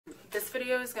This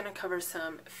video is going to cover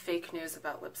some fake news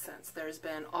about LipSense. There's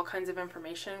been all kinds of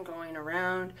information going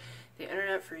around the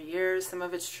internet for years. Some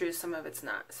of it's true, some of it's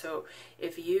not. So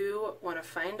if you want to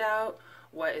find out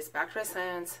what is backed by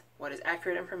science, what is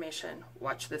accurate information,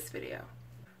 watch this video.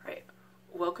 All right,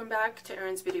 welcome back to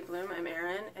Erin's Beauty Bloom. I'm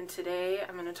Erin, and today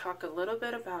I'm going to talk a little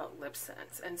bit about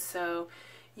LipSense. And so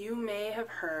you may have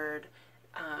heard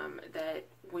that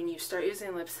when you start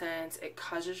using LipSense, it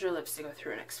causes your lips to go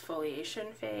through an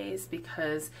exfoliation phase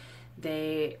because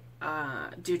they,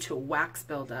 due to wax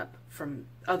buildup from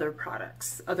other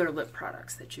products, other lip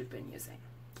products that you've been using.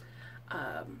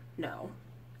 No,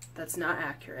 that's not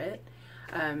accurate.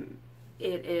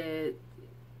 This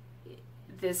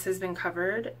has been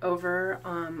covered over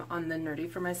on the Nerdy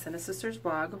for My Senna Sisters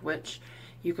blog, which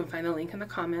you can find the link in the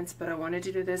comments, but I wanted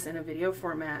to do this in a video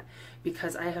format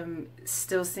because I am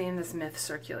still seeing this myth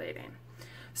circulating.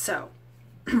 So,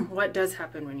 what does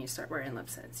happen when you start wearing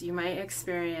LipSense? You might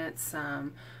experience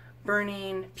some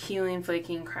burning, peeling,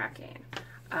 flaking, cracking.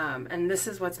 And this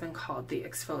is what's been called the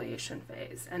exfoliation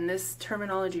phase. And this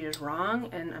terminology is wrong,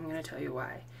 and I'm going to tell you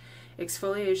why.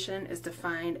 Exfoliation is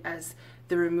defined as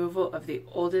the removal of the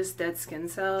oldest dead skin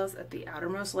cells at the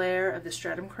outermost layer of the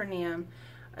stratum corneum,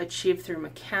 achieved through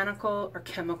mechanical or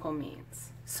chemical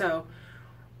means. So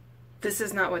this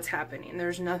is not what's happening.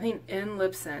 There's nothing in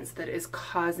LipSense that is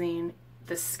causing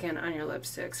the skin on your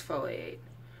lips to exfoliate.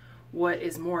 What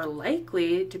is more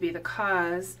likely to be the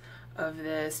cause of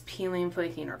this peeling,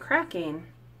 flaking, or cracking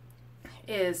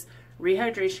is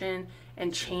rehydration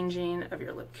and changing of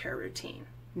your lip care routine.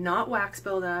 Not wax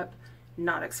buildup,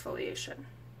 not exfoliation.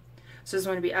 So I just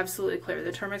want to be absolutely clear.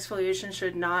 The term exfoliation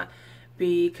should not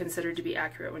be considered to be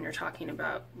accurate when you're talking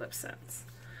about LipSense.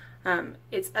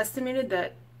 It's estimated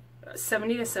that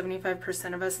 70 to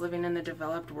 75% of us living in the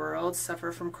developed world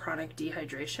suffer from chronic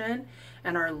dehydration,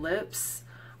 and our lips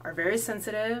are very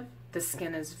sensitive, the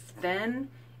skin is thin,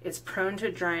 it's prone to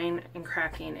drying and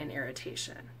cracking and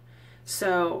irritation.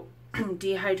 So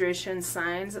dehydration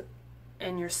signs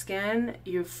in your skin,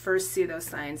 you first see those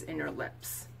signs in your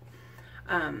lips.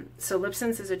 So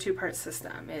LipSense is a two-part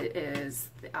system. It is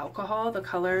the alcohol. The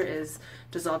color is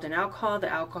dissolved in alcohol.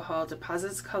 The alcohol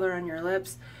deposits color on your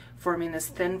lips, forming this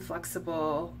thin,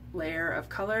 flexible layer of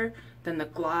color. Then the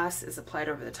gloss is applied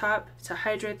over the top to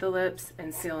hydrate the lips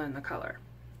and seal in the color.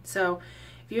 So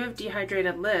if you have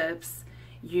dehydrated lips,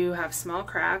 you have small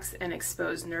cracks and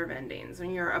exposed nerve endings.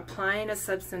 When you're applying a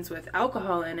substance with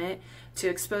alcohol in it to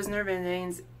expose nerve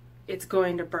endings, it's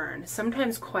going to burn,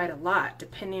 sometimes quite a lot,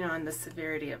 depending on the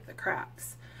severity of the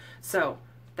cracks. So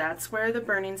that's where the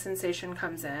burning sensation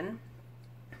comes in,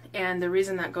 and the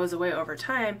reason that goes away over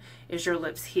time is your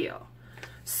lips heal.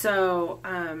 So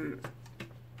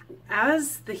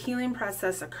as the healing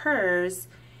process occurs,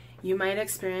 you might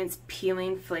experience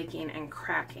peeling, flaking, and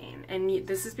cracking, and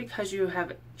this is because you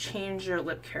have changed your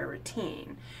lip care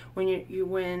routine. When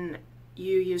you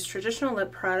use traditional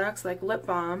lip products like lip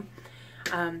balm,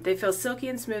 they feel silky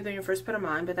and smooth when you first put them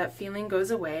on, but that feeling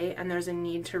goes away and there's a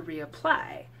need to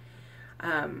reapply.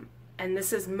 And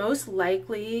this is most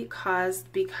likely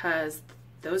caused because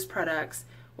those products,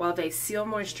 while they seal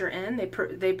moisture in,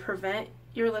 they prevent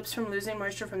your lips from losing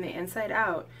moisture from the inside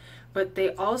out, but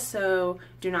they also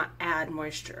do not add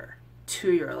moisture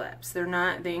to your lips.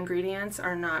 The ingredients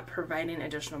are not providing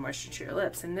additional moisture to your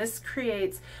lips, and this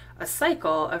creates a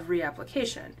cycle of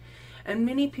reapplication. And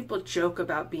many people joke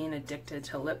about being addicted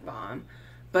to lip balm,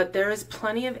 but there is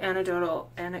plenty of anecdotal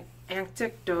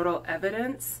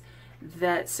evidence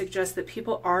that suggests that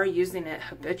people are using it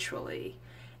habitually.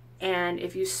 And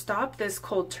if you stop this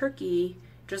cold turkey,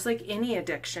 just like any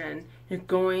addiction, you're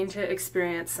going to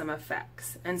experience some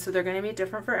effects. And so they're going to be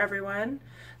different for everyone.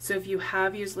 So if you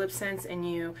have used LipSense and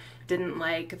you didn't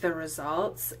like the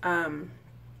results,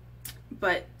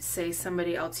 but say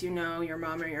somebody else you know, your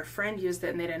mom or your friend, used it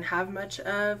and they didn't have much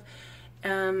of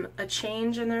a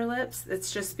change in their lips,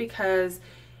 it's just because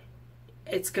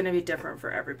it's going to be different for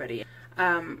everybody.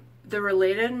 The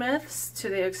related myths to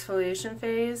the exfoliation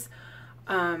phase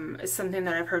is something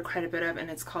that I've heard quite a bit of,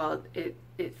 and it's called, it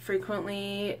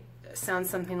frequently sounds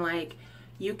something like,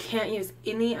 you can't use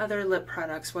any other lip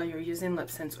products while you're using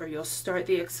LipSense or you'll start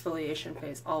the exfoliation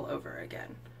phase all over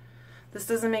again. This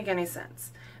doesn't make any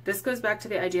sense. This goes back to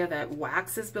the idea that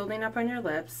wax is building up on your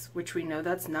lips, which we know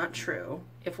that's not true.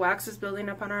 If wax is building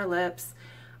up on our lips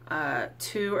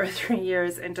 2 or 3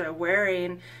 years into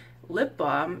wearing lip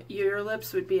balm, your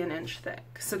lips would be an inch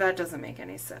thick. So that doesn't make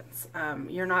any sense.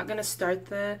 You're not going to start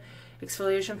the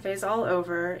exfoliation phase all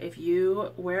over. If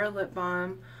you wear lip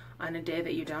balm on a day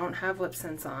that you don't have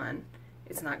LipSense on,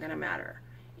 it's not going to matter.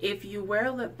 If you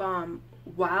wear lip balm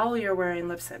while you're wearing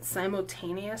LipSense,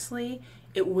 simultaneously,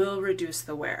 it will reduce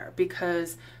the wear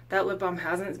because that lip balm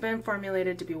hasn't been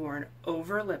formulated to be worn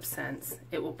over LipSense.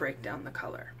 It will break down the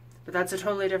color. But that's a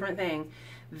totally different thing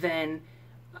than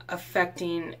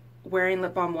affecting wearing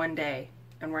lip balm one day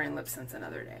and wearing LipSense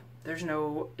another day. There's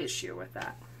no issue with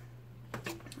that.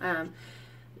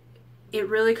 It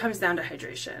really comes down to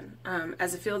hydration.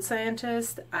 As a field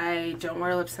scientist, I don't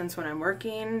wear LipSense when I'm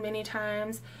working many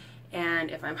times,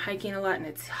 and if I'm hiking a lot and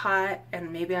it's hot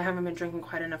and maybe I haven't been drinking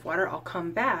quite enough water, I'll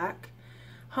come back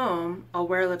home, I'll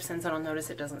wear LipSense and I'll notice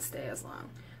it doesn't stay as long.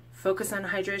 Focus on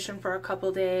hydration for a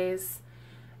couple days,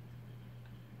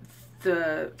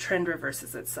 the trend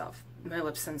reverses itself. My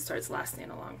LipSense starts lasting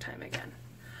a long time again.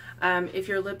 If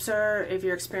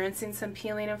you're experiencing some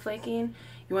peeling and flaking,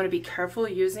 you want to be careful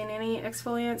using any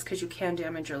exfoliants because you can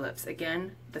damage your lips.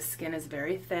 Again, the skin is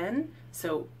very thin,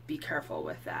 so be careful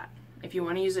with that. If you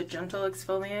want to use a gentle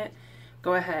exfoliant,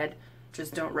 go ahead,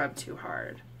 just don't rub too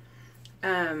hard.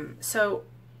 So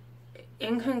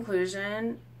in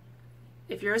conclusion,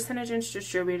 if you're a Synergence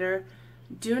distributor,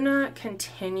 do not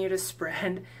continue to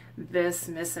spread this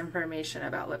misinformation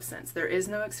about LipSense. There is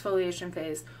no exfoliation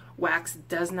phase. Wax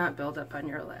does not build up on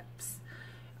your lips.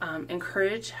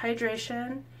 Encourage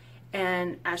hydration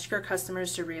and ask your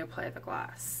customers to reapply the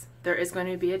gloss. There is going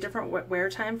to be a different wear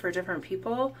time for different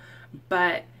people,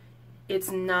 but it's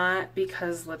not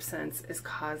because LipSense is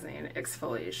causing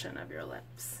exfoliation of your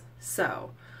lips.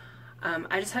 So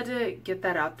I just had to get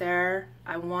that out there.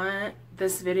 I want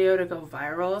this video to go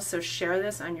viral, so share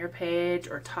this on your page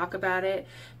or talk about it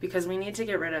because we need to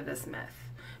get rid of this myth,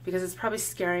 because it's probably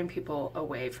scaring people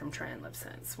away from trying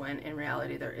LipSense when in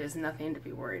reality there is nothing to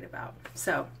be worried about.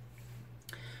 So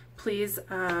please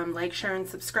like, share, and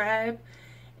subscribe,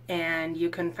 and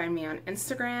you can find me on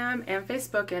Instagram and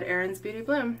Facebook at Erin's Beauty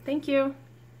Bloom. Thank you.